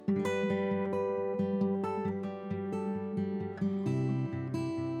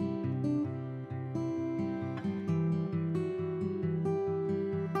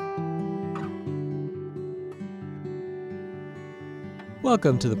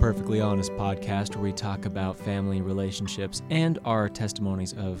Welcome to the Perfectly Honest podcast, where we talk about family relationships and our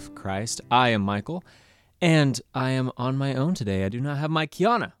testimonies of Christ. I am Michael, and I am on my own today. I do not have my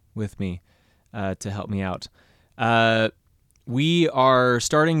Kiana with me to help me out. We are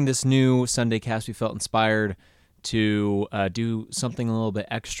starting this new Sunday cast. We felt inspired to do something a little bit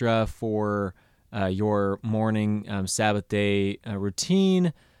extra for your morning Sabbath day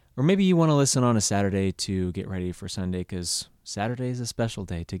routine, or maybe you want to listen on a Saturday to get ready for Sunday, because Saturday is a special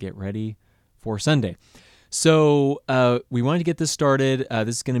day to get ready for Sunday. So we wanted to get this started.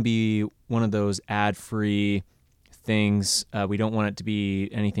 This is going to be one of those ad-free things. We don't want it to be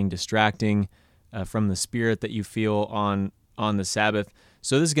anything distracting from the spirit that you feel on the Sabbath.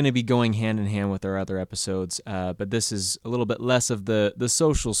 So this is going to be going hand in hand with our other episodes, but this is a little bit less of the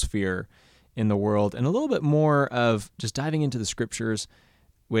social sphere in the world and a little bit more of just diving into the scriptures,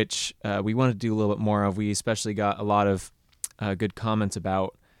 which we want to do a little bit more of. We especially got a lot of good comments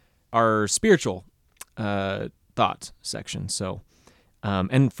about our spiritual thought section. So,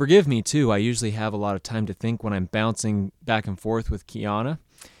 and forgive me too, I usually have a lot of time to think when I'm bouncing back and forth with Kiana.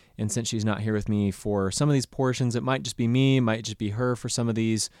 And since she's not here with me for some of these portions, it might just be me, it might just be her for some of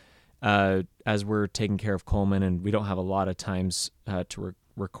these, as we're taking care of Coleman, and we don't have a lot of times to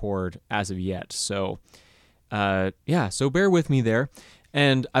record as of yet. So, so bear with me there.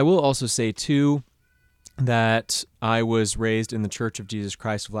 And I will also say too, that I was raised in the Church of Jesus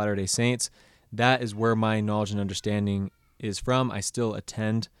Christ of Latter-day Saints. That is where my knowledge and understanding is from. I still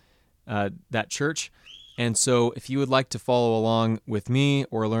attend that church. And so if you would like to follow along with me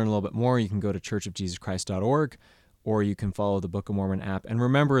or learn a little bit more, you can go to churchofjesuschrist.org, or you can follow the Book of Mormon app. And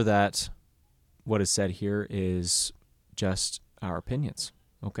remember that what is said here is just our opinions,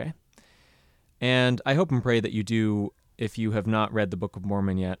 okay? And I hope and pray that you do. If you have not read the Book of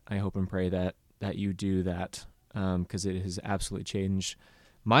Mormon yet, I hope and pray that you do that, because it has absolutely changed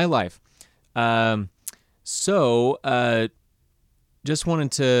my life. Just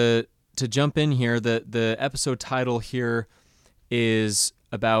wanted to jump in here. The episode title here is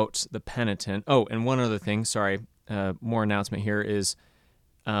about the Penitent. Oh, and one other thing, sorry, more announcement here is,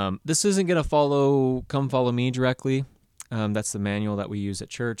 this isn't going to come follow me directly. That's the manual that we use at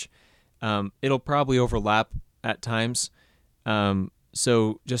church. It'll probably overlap at times.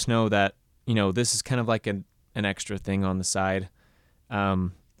 So just know that, this is kind of like an extra thing on the side.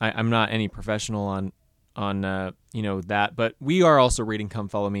 I'm not any professional on that, but we are also reading Come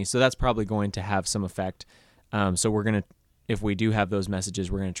Follow Me, so that's probably going to have some effect. So we're going to, if we do have those messages,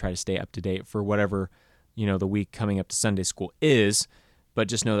 we're going to try to stay up to date for whatever, the week coming up to Sunday school is, but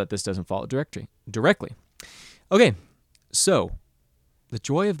just know that this doesn't follow directly. Okay, so the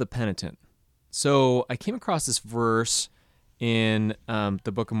joy of the penitent. So I came across this verse in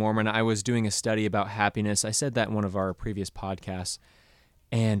the Book of Mormon. I was doing a study about happiness. I said that in one of our previous podcasts.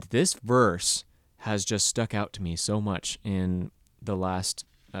 And this verse has just stuck out to me so much in the last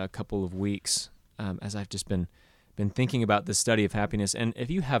couple of weeks, as I've just been thinking about this study of happiness. And if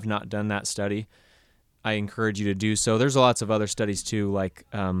you have not done that study, I encourage you to do so. There's lots of other studies too, like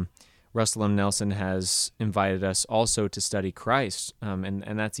Russell M. Nelson has invited us also to study Christ.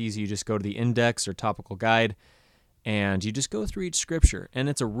 And that's easy. You just go to the index or topical guide, and you just go through each scripture. And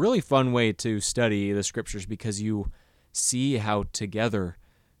it's a really fun way to study the scriptures, because you see how together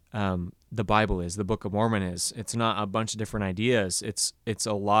the Bible is, the Book of Mormon is. It's not a bunch of different ideas. It's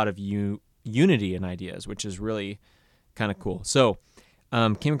a lot of unity in ideas, which is really kind of cool. So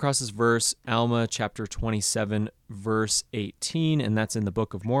came across this verse, Alma chapter 27, verse 18, and that's in the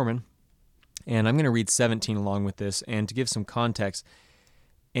Book of Mormon. And I'm going to read 17 along with this. And to give some context,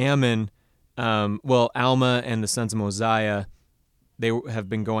 Alma and the sons of Mosiah, they have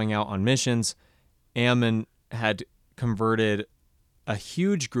been going out on missions. Ammon had converted a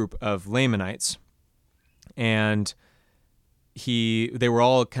huge group of Lamanites, and they were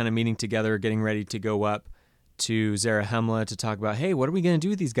all kind of meeting together, getting ready to go up to Zarahemla to talk about, hey, what are we going to do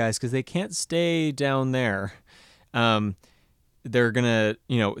with these guys? Because they can't stay down there. They're going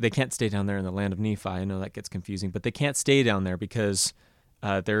to, they can't stay down there in the land of Nephi. I know that gets confusing, but they can't stay down there because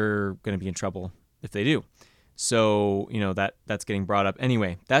they're going to be in trouble if they do. So, that's getting brought up.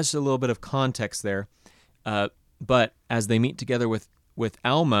 Anyway, that's just a little bit of context there. But as they meet together with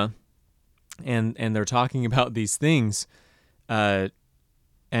Alma, and they're talking about these things,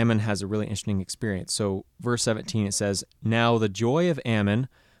 Ammon has a really interesting experience. So verse 17, it says, "Now the joy of Ammon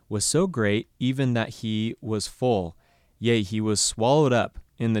was so great, even that he was full. Yea, he was swallowed up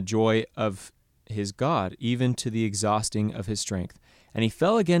in the joy of his God, even to the exhausting of his strength. And he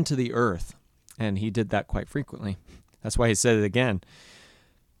fell again to the earth." And he did that quite frequently. That's why he said it again.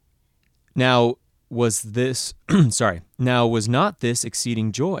 Now, was this, now was not this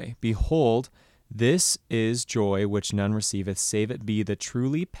exceeding joy? Behold, this is joy which none receiveth, save it be the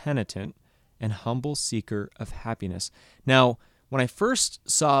truly penitent and humble seeker of happiness. Now, when I first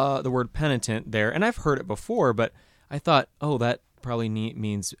saw the word penitent there, and I've heard it before, but I thought, oh, that probably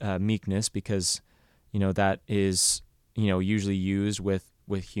means meekness, because, that is, usually used with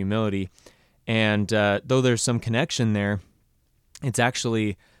humility. And though there's some connection there, it's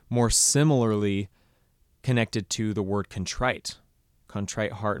actually more similarly connected to the word contrite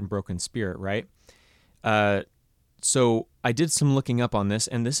heart and broken spirit, right? So I did some looking up on this,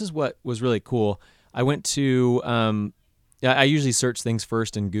 and this is what was really cool. I went to, I usually search things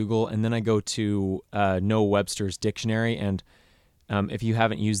first in Google, and then I go to Noah Webster's dictionary, and if you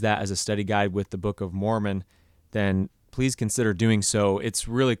haven't used that as a study guide with the Book of Mormon, then please consider doing so. It's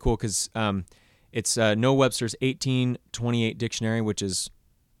really cool because it's Noah Webster's 1828 dictionary, which is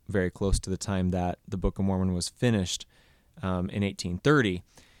very close to the time that the Book of Mormon was finished in 1830.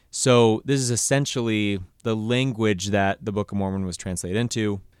 So this is essentially the language that the Book of Mormon was translated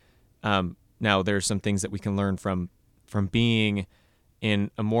into. Now, there's some things that we can learn from being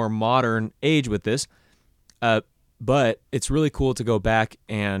in a more modern age with this, but it's really cool to go back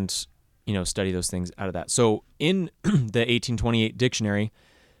and study those things out of that. So in the 1828 dictionary,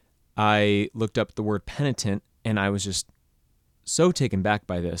 I looked up the word penitent, and I was just so taken back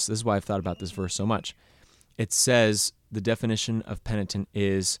by this. This is why I've thought about this verse so much. It says the definition of penitent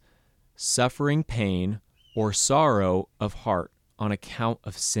is suffering pain or sorrow of heart on account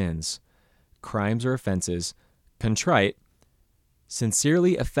of sins, crimes or offenses, contrite,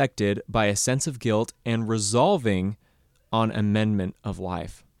 sincerely affected by a sense of guilt, and resolving on amendment of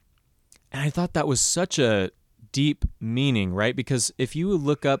life. And I thought that was such a deep meaning, right? Because if you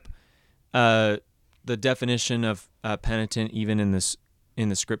look up the definition of penitent, even in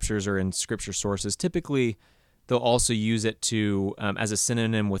the scriptures or in scripture sources, typically they'll also use it to as a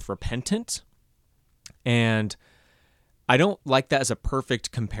synonym with repentant. And I don't like that as a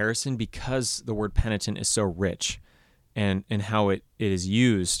perfect comparison because the word penitent is so rich and how it is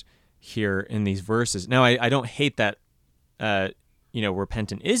used here in these verses. Now, I don't hate that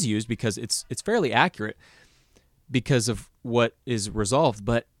repentant is used, because it's fairly accurate because of what is resolved.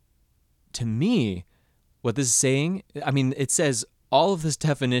 But to me, what this is saying, it says all of this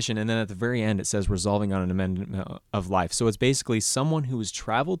definition, and then at the very end it says resolving on an amendment of life. So it's basically someone who has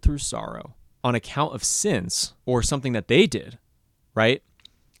traveled through sorrow on account of sins or something that they did, right?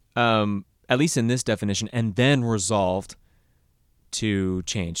 At least in this definition, and then resolved to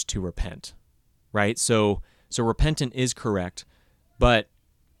change, to repent, right? So repentant is correct, but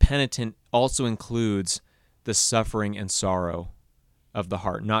penitent also includes the suffering and sorrow of the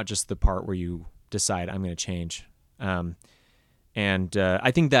heart, not just the part where you decide, I'm going to change. And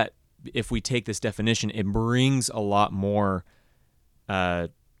I think that if we take this definition, it brings a lot more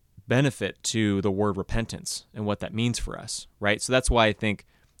benefit to the word repentance and what that means for us, right? So that's why I think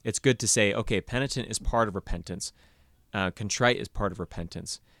it's good to say, okay, penitent is part of repentance. Contrite is part of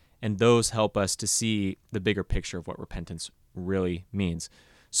repentance. And those help us to see the bigger picture of what repentance really means.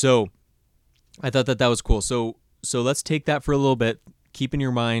 So I thought that was cool. So let's take that for a little bit. Keep in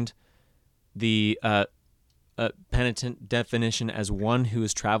your mind the penitent definition as one who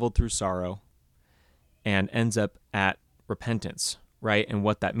has traveled through sorrow and ends up at repentance, right? And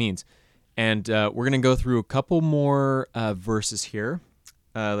what that means. And we're going to go through a couple more verses here.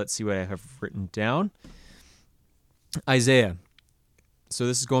 Let's see what I have written down. Isaiah. So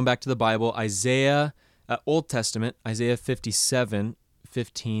this is going back to the Bible. Isaiah, Old Testament, Isaiah 57,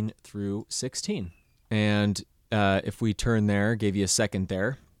 15 through 16. And if we turn there, gave you a second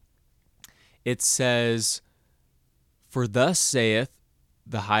there, it says, "For thus saith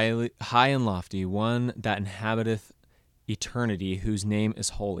the high and lofty, one that inhabiteth eternity, whose name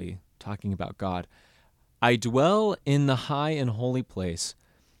is holy," talking about God, "I dwell in the high and holy place,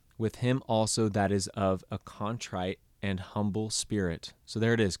 with him also that is of a contrite and humble spirit." So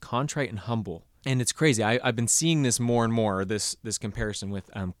there it is, contrite and humble. And it's crazy. I've been seeing this more and more, this comparison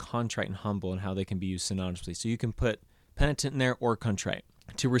with contrite and humble and how they can be used synonymously. So you can put penitent in there or contrite.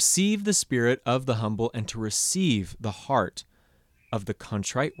 "To receive the spirit of the humble and to receive the heart of the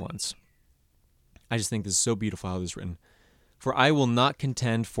contrite ones." I just think this is so beautiful how this is written. "For I will not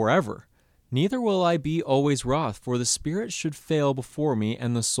contend forever, neither will I be always wroth, for the spirit should fail before me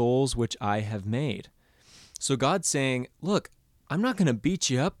and the souls which I have made." So God's saying, look, I'm not going to beat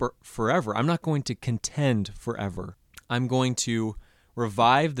you up forever. I'm not going to contend forever. I'm going to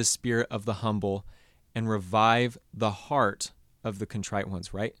revive the spirit of the humble and revive the heart of the contrite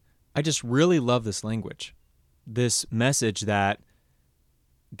ones, right? I just really love this language, this message that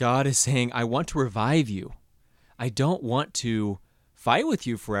God is saying, I want to revive you. I don't want to fight with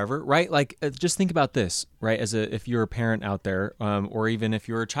you forever, right? Like, just think about this, right? If you're a parent out there, or even if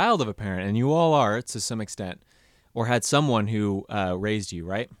you're a child of a parent, and you all are to some extent, or had someone who raised you,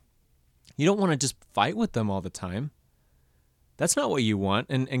 right? You don't want to just fight with them all the time. That's not what you want.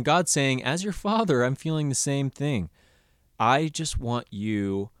 And God's saying, as your father, I'm feeling the same thing. I just want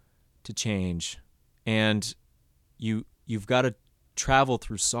you to change. And you've got to travel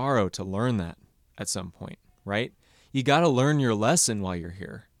through sorrow to learn that at some point, right? You got to learn your lesson while you're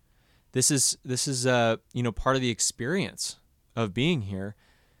here. This is part of the experience of being here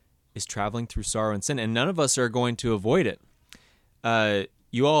is traveling through sorrow and sin, and none of us are going to avoid it.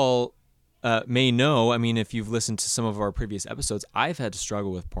 You all may know, I mean, if you've listened to some of our previous episodes, I've had to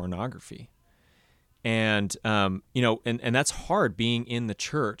struggle with pornography. And, and that's hard, being in the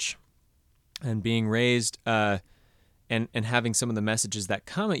church and being raised and having some of the messages that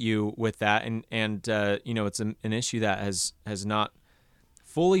come at you with that. And it's an issue that has not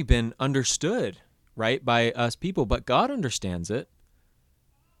fully been understood, right, by us people, but God understands it.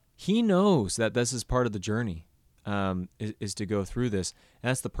 He knows that this is part of the journey, is to go through this. And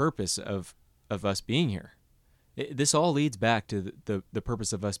that's the purpose of us being here. This all leads back to the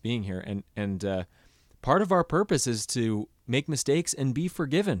purpose of us being here. And part of our purpose is to make mistakes and be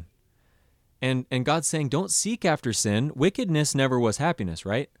forgiven. And God's saying, don't seek after sin. Wickedness never was happiness,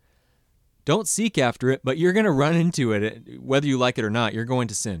 right? Don't seek after it, but you're going to run into it. Whether you like it or not, you're going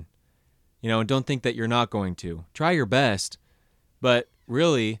to sin. And don't think that you're not going to. Try your best, but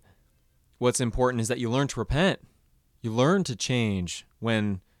really what's important is that you learn to repent. You learn to change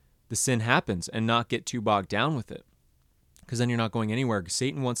when the sin happens and not get too bogged down with it, because then you're not going anywhere.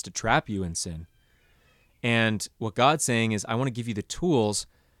 Satan wants to trap you in sin. And what God's saying is, I want to give you the tools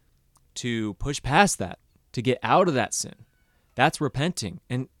to push past that, to get out of that sin. That's repenting.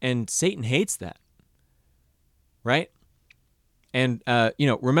 And Satan hates that. Right? And,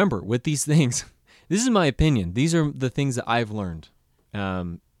 remember, with these things, this is my opinion. These are the things that I've learned,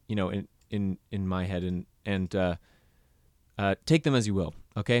 in my head, and take them as you will.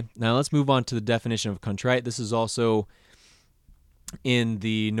 Okay? Now let's move on to the definition of contrite. This is also in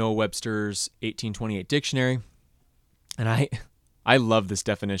the Noah Webster's 1828 dictionary. And I love this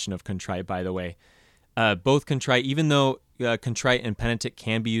definition of contrite, by the way. Both contrite, even though contrite and penitent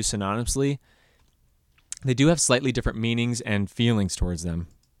can be used synonymously, they do have slightly different meanings and feelings towards them,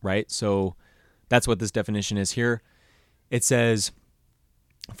 right? So that's what this definition is here. It says,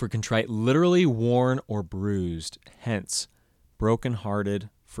 for contrite, literally worn or bruised, hence, broken-hearted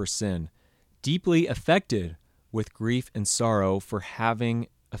for sin, deeply affected with grief and sorrow for having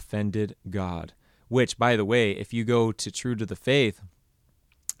offended God. Which, by the way, if you go to True to the Faith,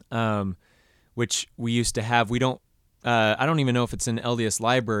 which we used to have, I don't even know if it's in LDS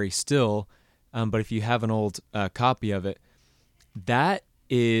library still, but if you have an old copy of it, that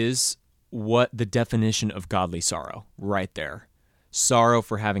is what the definition of godly sorrow right there. Sorrow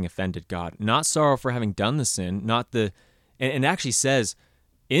for having offended God, not sorrow for having done the sin, and it actually says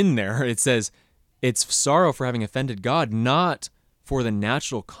in there, it says it's sorrow for having offended God, not for the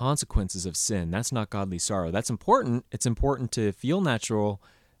natural consequences of sin. That's not godly sorrow. That's important. It's important to feel natural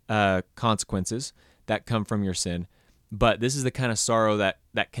consequences that come from your sin, but this is the kind of sorrow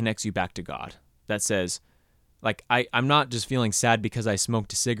that connects you back to God. That says, like, I'm not just feeling sad because I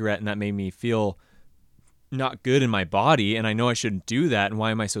smoked a cigarette and that made me feel not good in my body, and I know I shouldn't do that, and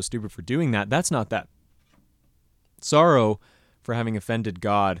why am I so stupid for doing that? That's not that. Sorrow for having offended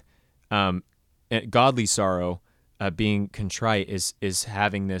God, godly sorrow, being contrite is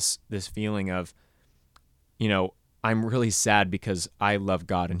having this feeling of, I'm really sad because I love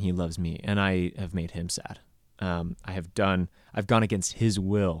God and He loves me, and I have made Him sad. I've gone against His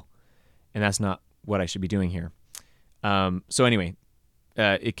will, and that's not what I should be doing here. So anyway,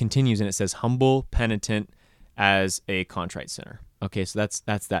 it continues and it says humble, penitent as a contrite sinner. Okay, so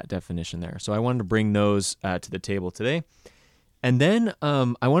that's that definition there. So I wanted to bring those to the table today. And then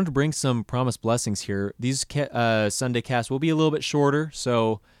I wanted to bring some promised blessings here. These Sunday casts will be a little bit shorter,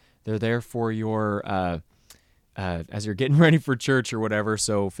 so they're there for your, as you're getting ready for church or whatever,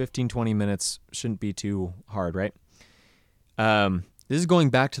 so 15, 20 minutes shouldn't be too hard, right? This is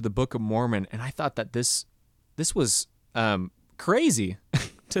going back to the Book of Mormon, and I thought that this was crazy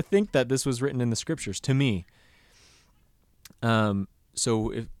to think that this was written in the Scriptures, to me.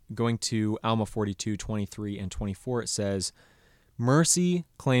 So going to Alma 42, 23, and 24, it says, mercy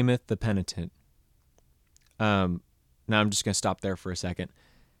claimeth the penitent. Now I'm just going to stop there for a second.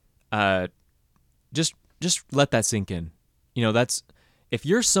 Just let that sink in. That's, if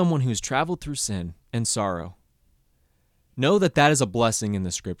you're someone who's traveled through sin and sorrow, know that that is a blessing in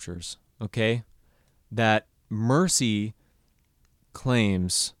the scriptures, okay? That mercy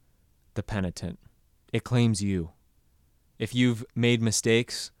claims the penitent. It claims you. If you've made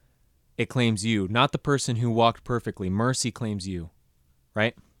mistakes, it claims you, not the person who walked perfectly. Mercy claims you,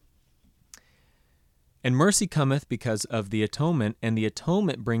 right? And mercy cometh because of the atonement, and the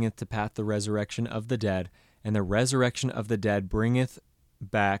atonement bringeth to pass the resurrection of the dead, and the resurrection of the dead bringeth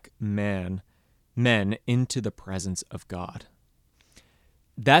back men into the presence of God.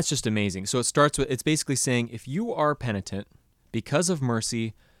 That's just amazing. So it's basically saying, if you are penitent, because of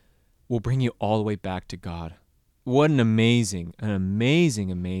mercy, will bring you all the way back to God. What an amazing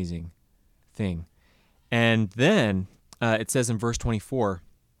thing. And then it says in verse 24,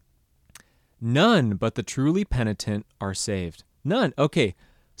 none but the truly penitent are saved. None. Okay,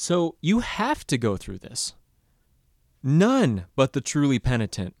 so you have to go through this. None but the truly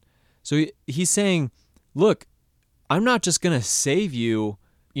penitent. So he's saying, look, I'm not just going to save you,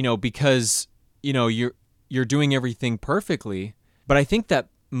 because, you're doing everything perfectly. But I think that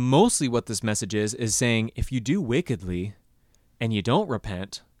mostly what this message is saying, if you do wickedly and you don't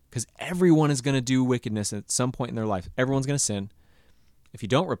repent, because everyone is going to do wickedness at some point in their life. Everyone's going to sin. If you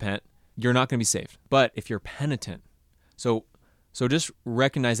don't repent, you're not going to be saved. But if you're penitent, so just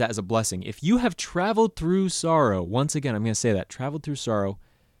recognize that as a blessing. If you have traveled through sorrow, once again, I'm going to say that, traveled through sorrow,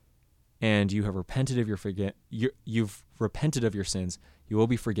 and you have repented of you've repented of your sins, you will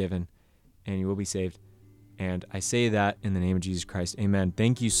be forgiven, and you will be saved. And I say that in the name of Jesus Christ. Amen.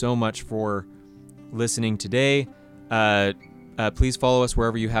 Thank you so much for listening today. Please follow us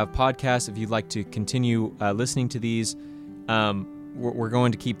wherever you have podcasts. If you'd like to continue listening to these, we're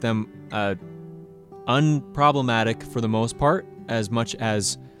going to keep them unproblematic for the most part, as much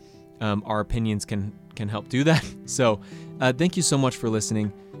as our opinions can help do that. So thank you so much for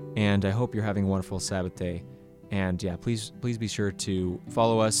listening, and I hope you're having a wonderful Sabbath day. And yeah, please be sure to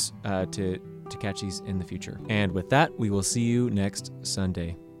follow us to catch these in the future. And with that, we will see you next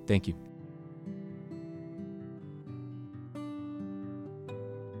Sunday. Thank you.